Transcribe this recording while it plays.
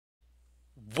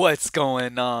What's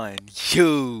going on,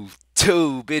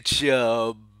 YouTube? It's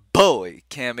your boy,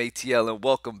 CamATL, and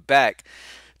welcome back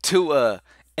to a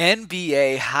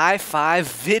NBA High Five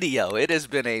video. It has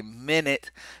been a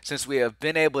minute since we have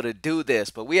been able to do this,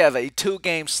 but we have a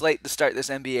two-game slate to start this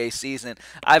NBA season.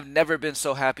 I've never been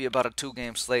so happy about a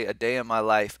two-game slate a day in my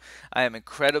life. I am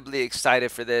incredibly excited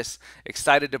for this,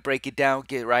 excited to break it down,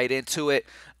 get right into it.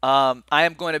 I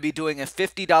am going to be doing a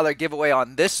 $50 giveaway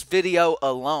on this video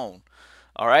alone.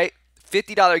 All right,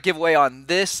 $50 giveaway on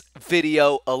this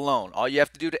video alone. All you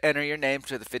have to do to enter your name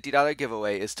to the $50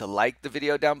 giveaway is to like the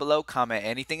video down below, comment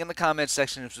anything in the comments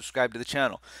section, and subscribe to the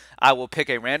channel. I will pick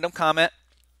a random comment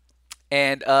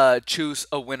and choose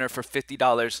a winner for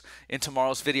 $50 in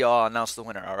tomorrow's video. I'll announce the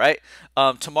winner. All right.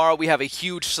 Tomorrow we have a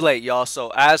huge slate, y'all.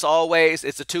 So as always,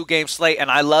 it's a two-game slate,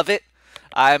 and I love it.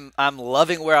 I'm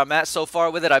loving where I'm at so far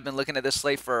with it. I've been looking at this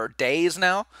slate for days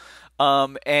now.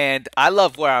 And I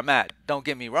love where I'm at. Don't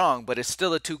get me wrong, but it's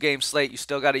still a two-game slate. You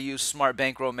still got to use smart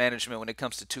bankroll management when it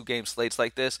comes to two-game slates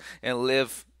like this, and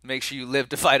make sure you live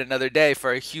to fight another day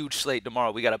for a huge slate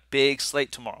tomorrow. We got a big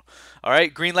slate tomorrow. All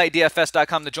right,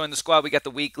 greenlightdfs.com to join the squad. We got the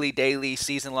weekly, daily,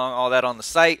 season-long, all that on the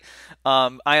site.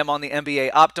 I am on the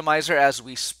NBA Optimizer as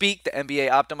we speak. The NBA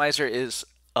Optimizer is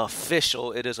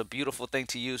official. It is a beautiful thing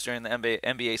to use during the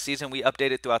NBA season. We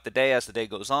update it throughout the day as the day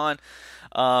goes on.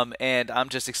 And I'm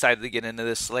just excited to get into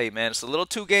this slate, man. It's a little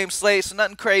two-game slate, so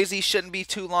nothing crazy. Shouldn't be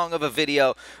too long of a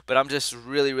video, but I'm just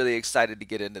really, really excited to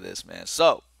get into this, man.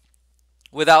 So,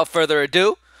 without further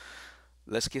ado,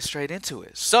 let's get straight into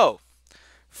it. So,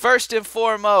 first and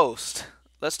foremost,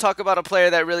 let's talk about a player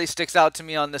that really sticks out to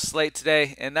me on this slate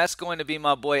today, and that's going to be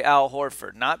my boy Al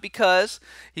Horford. Not because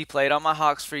he played on my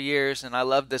Hawks for years, and I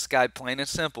love this guy plain and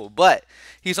simple, but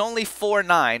he's only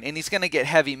 4'9", and he's going to get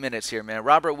heavy minutes here, man.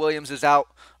 Robert Williams is out.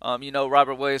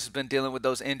 Robert Williams has been dealing with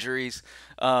those injuries.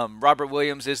 Robert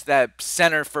Williams is that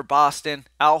center for Boston.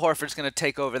 Al Horford's going to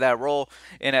take over that role,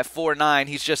 and at 4'9",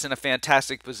 he's just in a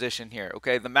fantastic position here,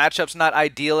 okay? The matchup's not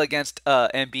ideal against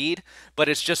Embiid, but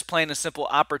it's just plain and simple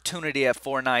opportunity at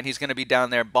 4'9". He's going to be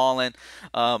down there balling.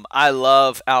 I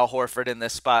love Al Horford in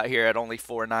this spot here at only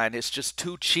 4'9". It's just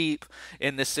too cheap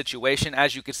in this situation.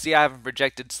 As you can see, I have him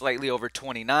projected slightly over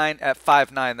 29. At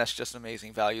 5'9", that's just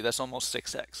amazing value. That's almost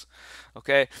 6x.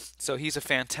 Okay, so he's a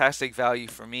fantastic value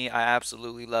for me. I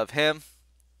absolutely love him.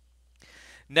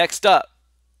 Next up,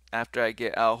 after I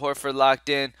get Al Horford locked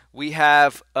in, we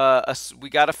have we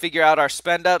got to figure out our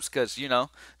spend ups because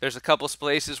there's a couple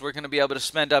places we're going to be able to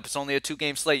spend up. It's only a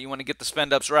two-game slate. You want to get the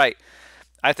spend ups right.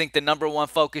 I think the number one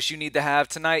focus you need to have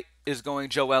tonight is going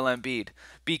Joel Embiid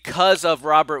because of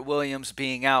Robert Williams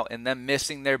being out and them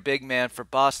missing their big man for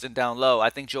Boston down low. I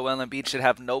think Joel Embiid should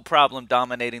have no problem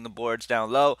dominating the boards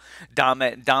down low,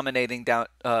 dominating down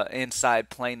inside,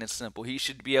 plain and simple. He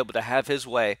should be able to have his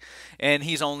way, and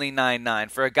he's only 9'9".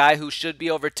 For a guy who should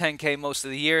be over 10K most of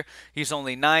the year, he's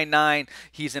only 9'9".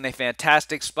 He's in a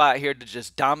fantastic spot here to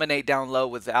just dominate down low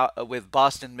with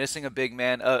Boston missing a big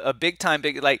man, a big-time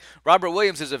big. Like Robert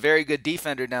Williams is a very good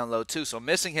defender down low too, so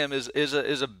missing him is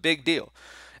a big deal.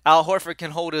 Al Horford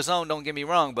can hold his own, don't get me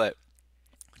wrong, but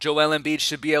Joel Embiid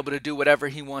should be able to do whatever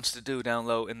he wants to do down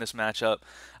low in this matchup.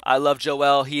 I love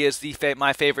Joel. He is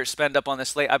my favorite spend up on this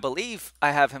slate. I believe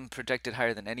I have him projected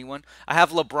higher than anyone. I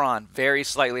have LeBron very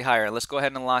slightly higher. Let's go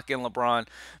ahead and lock in LeBron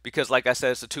because, like I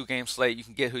said, it's a two-game slate. You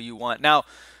can get who you want. Now,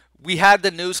 we had the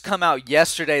news come out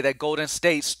yesterday that Golden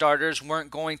State starters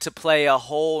weren't going to play a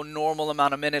whole normal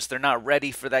amount of minutes. They're not ready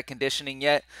for that conditioning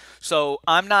yet. So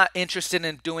I'm not interested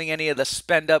in doing any of the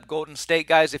spend up Golden State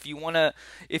guys. If you wanna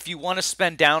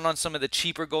spend down on some of the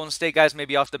cheaper Golden State guys,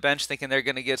 maybe off the bench, thinking they're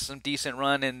gonna get some decent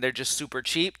run and they're just super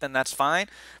cheap, then that's fine.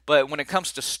 But when it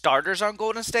comes to starters on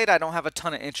Golden State, I don't have a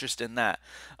ton of interest in that.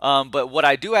 But what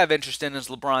I do have interest in is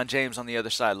LeBron James on the other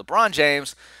side. LeBron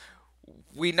James,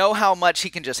 we know how much he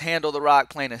can just handle the rock,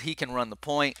 playing and he can run the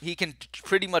point. He can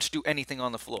pretty much do anything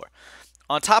on the floor.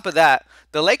 On top of that,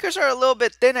 the Lakers are a little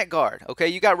bit thin at guard. Okay,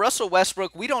 you got Russell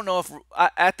Westbrook. We don't know if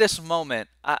at this moment,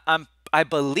 I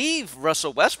believe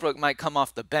Russell Westbrook might come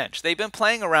off the bench. They've been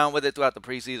playing around with it throughout the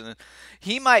preseason.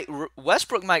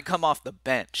 Westbrook might come off the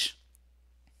bench.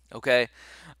 Okay,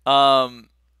 and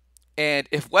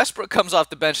if Westbrook comes off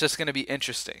the bench, that's going to be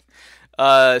interesting.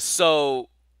 So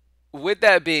with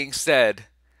that being said,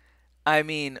 I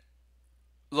mean,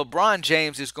 LeBron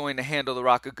James is going to handle the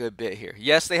rock a good bit here.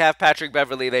 Yes, they have Patrick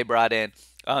Beverley they brought in.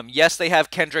 Yes, they have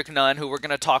Kendrick Nunn, who we're going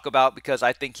to talk about because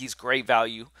I think he's great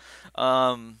value.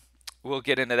 We'll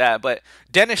get into that. But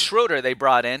Dennis Schroeder they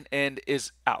brought in and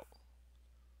is out.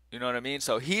 You know what I mean?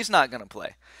 So he's not going to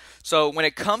play. So when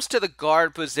it comes to the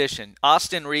guard position,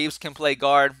 Austin Reeves can play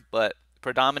guard, but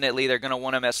Predominantly, they're going to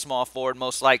want him at small forward,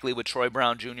 most likely with Troy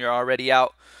Brown Jr. already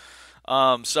out.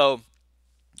 So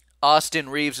Austin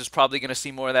Reeves is probably going to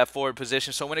see more of that forward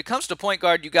position. So when it comes to point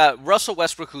guard, you got Russell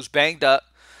Westbrook, who's banged up.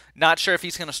 Not sure if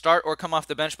he's going to start or come off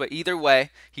the bench, but either way,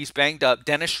 he's banged up.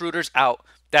 Dennis Schroeder's out.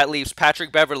 That leaves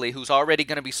Patrick Beverly, who's already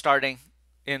going to be starting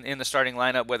in the starting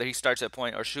lineup, whether he starts at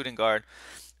point or shooting guard.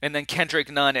 And then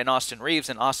Kendrick Nunn and Austin Reeves.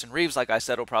 And Austin Reeves, like I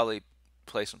said, will probably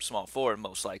play some small forward,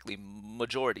 most likely,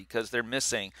 majority, because they're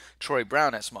missing Troy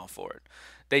Brown at small forward.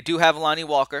 They do have Lonnie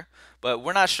Walker, but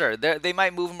we're not sure. They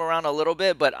might move him around a little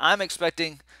bit, but I'm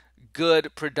expecting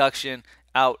good production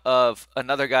out of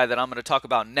another guy that I'm going to talk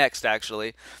about next,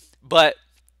 actually. But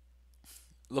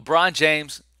LeBron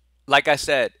James, like I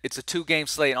said, it's a two-game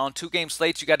slate. On two-game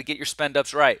slates, you got to get your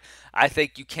spend-ups right. I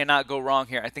think you cannot go wrong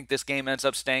here. I think this game ends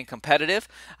up staying competitive.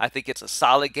 I think it's a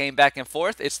solid game back and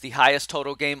forth. It's the highest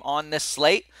total game on this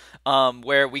slate,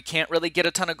 where we can't really get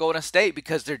a ton of Golden State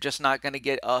because they're just not going to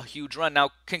get a huge run.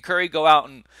 Now, can Curry go out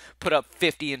and put up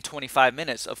 50 in 25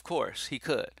 minutes? Of course, he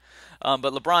could.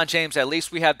 But LeBron James, at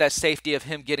least we have that safety of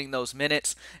him getting those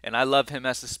minutes, and I love him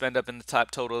as the spend up in the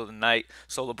top total of the night.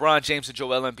 So LeBron James and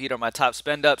Joel Embiid are my top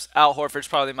spend ups. Al Horford's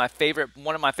probably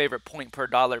one of my favorite point per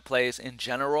dollar plays in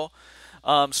general.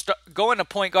 Going to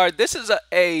point guard, this is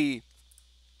a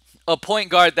point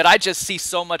guard that I just see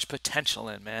so much potential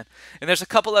in, man. And there's a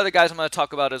couple other guys I'm going to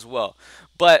talk about as well.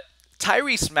 But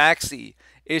Tyrese Maxey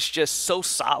is just so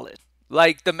solid.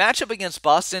 Like, the matchup against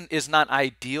Boston is not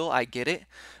ideal, I get it.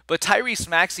 But Tyrese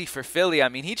Maxey for Philly, I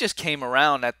mean, he just came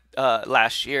around at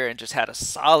last year and just had a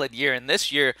solid year. And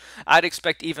this year, I'd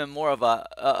expect even more of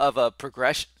a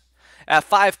progression. At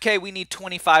 5K, we need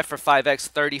 25 for 5X,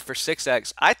 30 for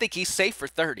 6X. I think he's safe for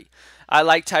 30. I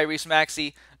like Tyrese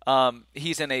Maxey.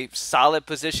 He's in a solid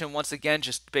position once again,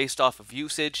 just based off of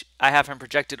usage. I have him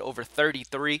projected over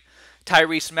 33.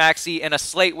 Tyrese Maxey in a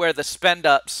slate where the spend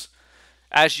ups,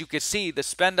 as you can see, the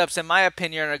spend ups, in my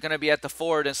opinion, are going to be at the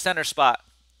forward and center spot.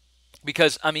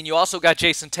 Because, I mean, you also got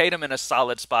Jason Tatum in a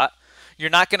solid spot. You're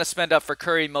not going to spend up for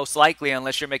Curry most likely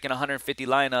unless you're making 150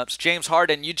 lineups. James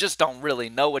Harden, you just don't really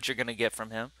know what you're going to get from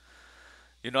him.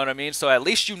 You know what I mean? So at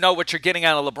least you know what you're getting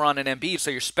out of LeBron and Embiid. So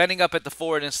you're spending up at the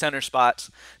forward and center spots.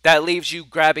 That leaves you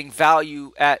grabbing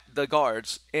value at the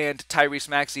guards. And Tyrese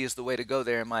Maxey is the way to go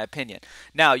there, in my opinion.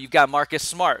 Now, you've got Marcus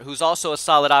Smart, who's also a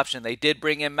solid option. They did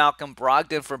bring in Malcolm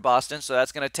Brogdon for Boston, so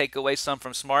that's going to take away some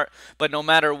from Smart. But no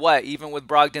matter what, even with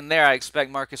Brogdon there, I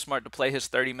expect Marcus Smart to play his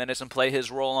 30 minutes and play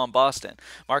his role on Boston.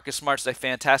 Marcus Smart's a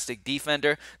fantastic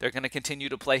defender. They're going to continue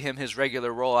to play him his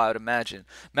regular role, I would imagine.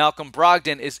 Malcolm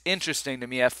Brogdon is interesting to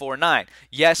me at 4'9".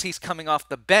 Yes, he's coming off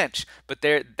the bench, but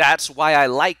that's why I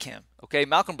like him. Okay,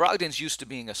 Malcolm Brogdon's used to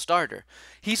being a starter.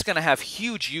 He's going to have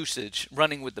huge usage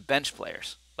running with the bench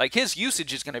players. Like, his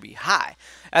usage is going to be high.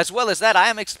 As well as that, I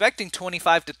am expecting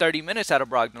 25 to 30 minutes out of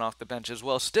Brogdon off the bench as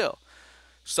well still.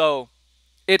 So,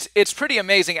 it's pretty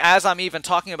amazing, as I'm even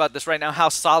talking about this right now, how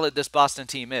solid this Boston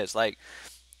team is. Like,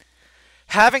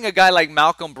 having a guy like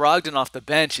Malcolm Brogdon off the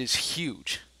bench is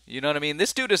huge. You know what I mean?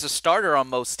 This dude is a starter on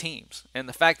most teams. And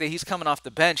the fact that he's coming off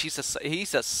the bench, he's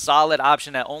a solid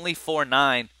option at only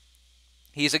 4'9".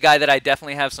 He's a guy that I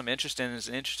definitely have some interest in. Is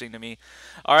interesting to me.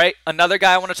 All right, another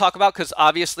guy I want to talk about, because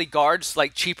obviously guards,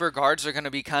 like cheaper guards, are going to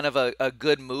be kind of a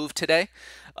good move today.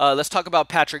 Let's talk about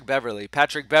Patrick Beverly.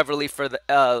 Patrick Beverly for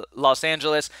the Los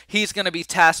Angeles. He's going to be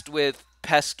tasked with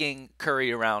pesking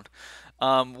Curry around.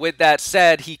 With that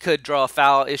said, he could draw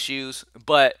foul issues,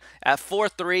 but at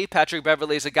 4'3", Patrick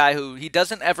Beverly is a guy who, he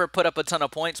doesn't ever put up a ton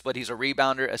of points, but he's a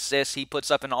rebounder, assists. He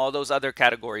puts up in all those other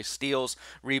categories: steals,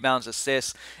 rebounds,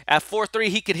 assists. At 4'3",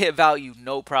 he could hit value,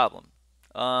 no problem.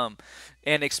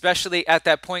 And especially at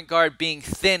that point guard being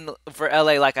thin for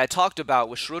LA, like I talked about,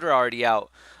 with Schroeder already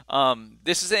out.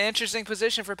 This is an interesting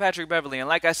position for Patrick Beverly. And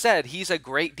like I said, he's a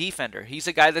great defender. He's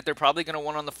a guy that they're probably going to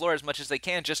want on the floor as much as they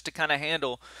can, just to kind of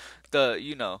handle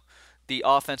the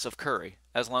offense of Curry,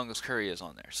 as long as Curry is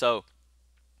on there. So,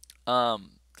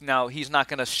 now, he's not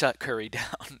going to shut Curry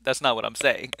down. That's not what I'm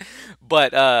saying.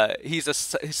 But he's a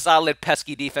solid,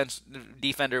 pesky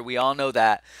defender. We all know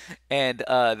that. And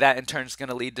that, in turn, is going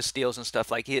to lead to steals and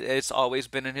stuff. Like, it's always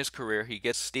been in his career. He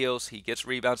gets steals. He gets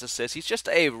rebounds, assists. He's just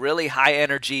a really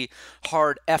high-energy,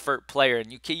 hard-effort player.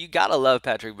 And you got to love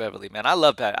Patrick Beverly, man. I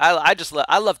love Pat. I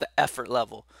love the effort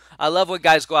level. I love when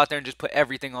guys go out there and just put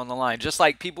everything on the line. Just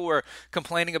like people were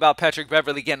complaining about Patrick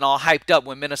Beverly getting all hyped up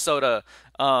when Minnesota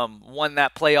won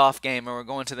that playoff game and we're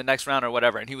going to the next round or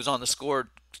whatever, and he was on the score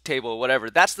table or whatever.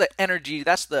 That's the energy.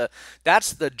 That's the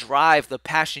drive, the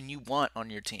passion you want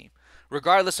on your team,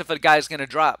 Regardless if a guy's going to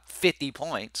drop 50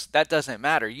 points, that doesn't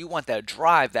matter. You want that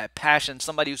drive, that passion,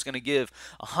 somebody who's going to give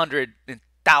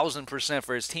 100,000%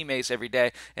 for his teammates every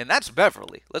day, and that's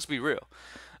Beverly. Let's be real.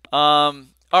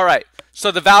 All right.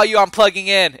 So the value I'm plugging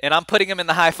in, and I'm putting him in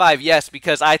the high five, yes,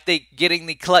 because I think getting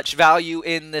the clutch value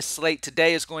in this slate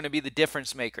today is going to be the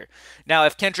difference maker. Now,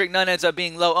 if Kendrick Nunn ends up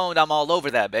being low owned, I'm all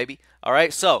over that, baby. All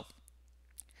right. So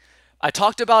I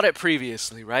talked about it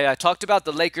previously, right? I talked about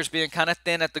the Lakers being kind of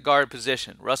thin at the guard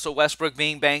position. Russell Westbrook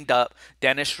being banged up.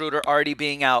 Dennis Schroeder already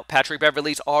being out. Patrick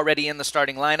Beverley's already in the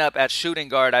starting lineup at shooting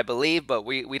guard, I believe, but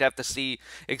we'd have to see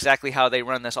exactly how they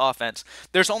run this offense.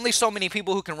 There's only so many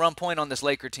people who can run point on this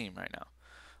Laker team right now.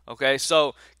 Okay,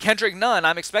 so Kendrick Nunn,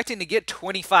 I'm expecting to get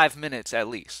 25 minutes at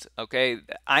least. Okay,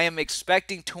 I am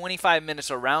expecting 25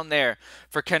 minutes around there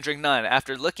for Kendrick Nunn.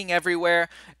 After looking everywhere,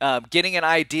 getting an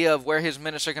idea of where his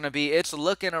minutes are going to be, it's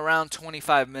looking around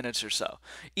 25 minutes or so.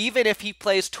 Even if he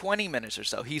plays 20 minutes or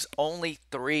so, he's only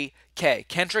 3K.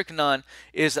 Kendrick Nunn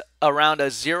is around a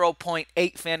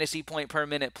 0.8 fantasy point per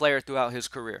minute player throughout his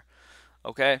career.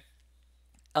 Okay.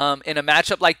 In a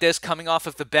matchup like this, coming off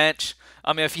of the bench,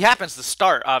 I mean, if he happens to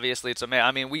start, obviously it's amazing.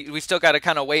 I mean, we still got to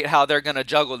kind of wait how they're going to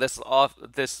juggle this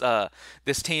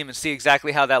team and see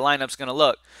exactly how that lineup's going to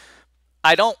look.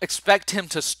 I don't expect him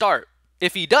to start.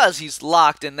 If he does, he's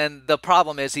locked, and then the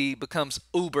problem is he becomes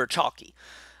uber chalky.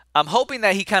 I'm hoping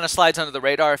that he kind of slides under the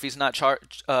radar if he's not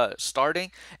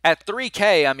starting. At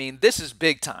 3K, I mean, this is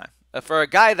big time. For a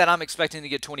guy that I'm expecting to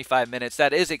get 25 minutes,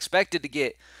 that is expected to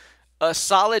get a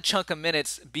solid chunk of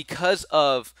minutes because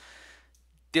of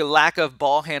the lack of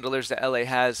ball handlers that LA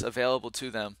has available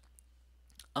to them.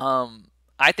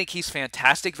 I think he's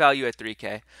fantastic value at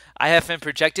 3K. I have him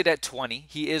projected at 20.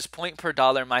 He is point per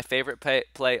dollar, my favorite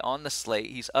play on the slate.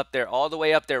 He's up there, all the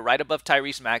way up there, right above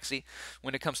Tyrese Maxey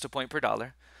when it comes to point per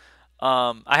dollar.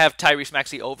 I have Tyrese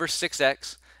Maxey over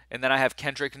 6X, and then I have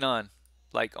Kendrick Nunn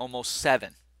like almost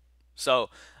 7. So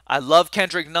I love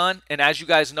Kendrick Nunn, and as you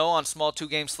guys know on small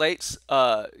 2-game slates,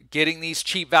 getting these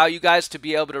cheap value guys to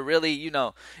be able to really,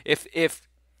 if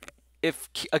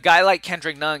a guy like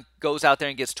Kendrick Nunn goes out there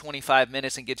and gets 25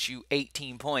 minutes and gets you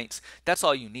 18 points, that's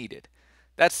all you needed.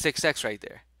 That's 6X right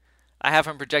there. I have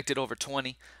him projected over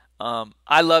 20.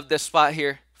 I love this spot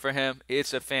here for him.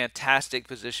 It's a fantastic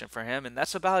position for him, and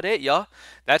that's about it, y'all.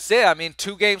 That's it. I mean,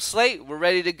 2-game slate. We're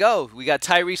ready to go. We got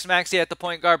Tyrese Maxey at the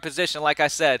point guard position. Like I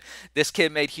said, this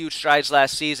kid made huge strides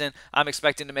last season. I'm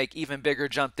expecting to make even bigger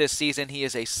jump this season. He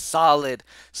is a solid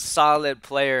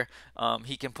player.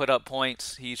 He can put up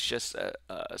points. He's just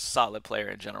a solid player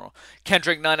in general.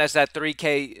 Kendrick Nunn has that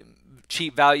 3K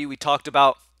cheap value we talked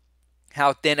about.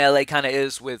 How thin LA kind of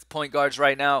is with point guards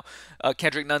right now.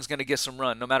 Kendrick Nunn's going to get some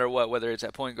run no matter what, whether it's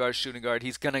at point guard, shooting guard.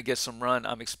 He's going to get some run.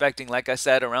 I'm expecting, like I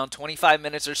said, around 25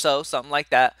 minutes or so, something like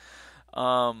that.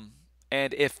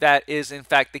 And if that is in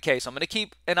fact the case, I'm going to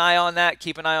keep an eye on that,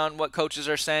 keep an eye on what coaches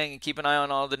are saying, and keep an eye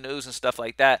on all the news and stuff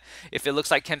like that. If it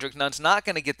looks like Kendrick Nunn's not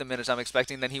going to get the minutes I'm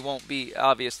expecting, then he won't be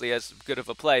obviously as good of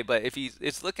a play. But if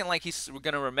it's looking like he's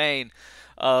going to remain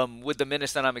with the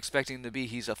minutes that I'm expecting to be,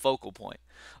 he's a focal point.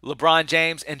 LeBron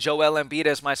James and Joel Embiid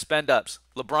as my spend-ups.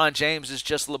 LeBron James is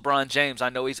just LeBron James. I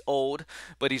know he's old,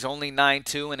 but he's only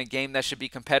 9-2 in a game that should be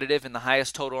competitive and the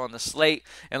highest total on the slate.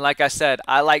 And like I said,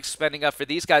 I like spending up for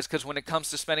these guys because when it comes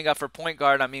to spending up for point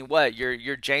guard, I mean, what?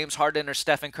 You're James Harden or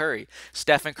Stephen Curry.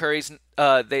 Stephen Curry's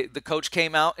the coach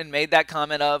came out and made that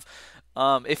comment of,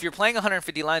 if you're playing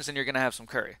 150 lines, then you're going to have some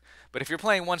Curry. But if you're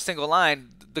playing one single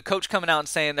line, the coach coming out and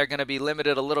saying they're going to be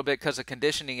limited a little bit because of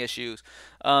conditioning issues,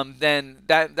 then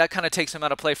that kind of takes him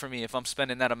out of play for me if I'm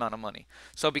spending that amount of money.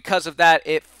 So because of that,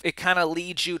 it kind of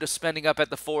leads you to spending up at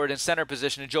the forward and center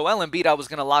position. And Joel Embiid, I was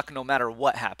going to lock no matter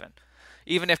what happened.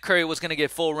 Even if Curry was going to get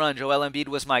full run, Joel Embiid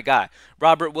was my guy.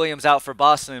 Robert Williams out for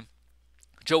Boston.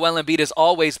 Joel Embiid has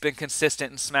always been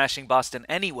consistent in smashing Boston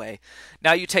anyway.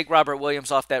 Now you take Robert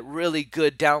Williams off that really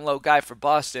good down low guy for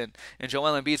Boston, and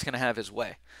Joel Embiid's going to have his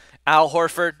way. Al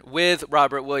Horford with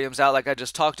Robert Williams out, like I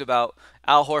just talked about.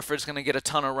 Al Horford's going to get a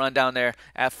ton of run down there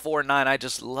at 4'9". I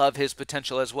just love his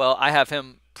potential as well. I have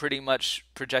him pretty much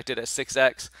projected at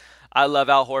 6X. I love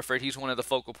Al Horford. He's one of the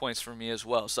focal points for me as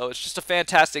well. So it's just a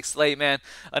fantastic slate, man.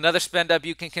 Another spend up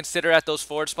you can consider at those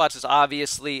forward spots is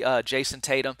obviously Jason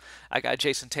Tatum. I got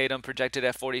Jason Tatum projected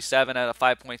at 47 at a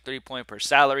 5.3 point per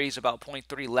salary. He's about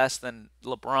 0.3 less than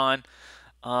LeBron.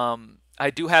 I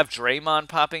do have Draymond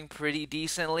popping pretty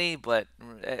decently, but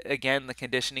again, the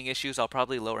conditioning issues, I'll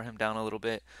probably lower him down a little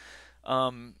bit.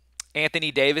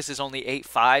 Anthony Davis is only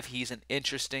 8.5. He's an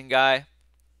interesting guy.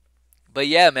 But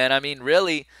yeah, man, I mean,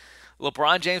 really,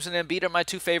 LeBron James and Embiid are my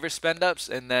two favorite spend-ups,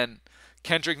 and then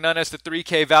Kendrick Nunn as the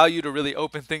 3K value to really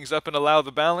open things up and allow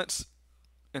the balance.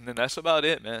 And then that's about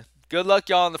it, man. Good luck,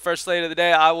 y'all, on the first slate of the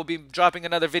day. I will be dropping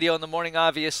another video in the morning,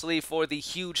 obviously, for the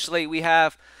huge slate we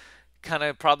have. Kind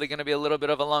of probably going to be a little bit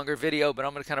of a longer video, but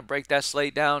I'm going to kind of break that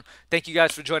slate down. Thank you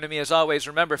guys for joining me as always.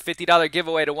 Remember, $50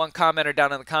 giveaway to one commenter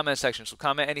down in the comment section. So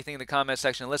comment anything in the comment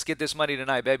section. Let's get this money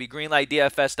tonight, baby.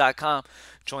 GreenlightDFS.com.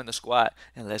 Join the squad,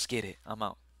 and let's get it. I'm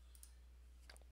out.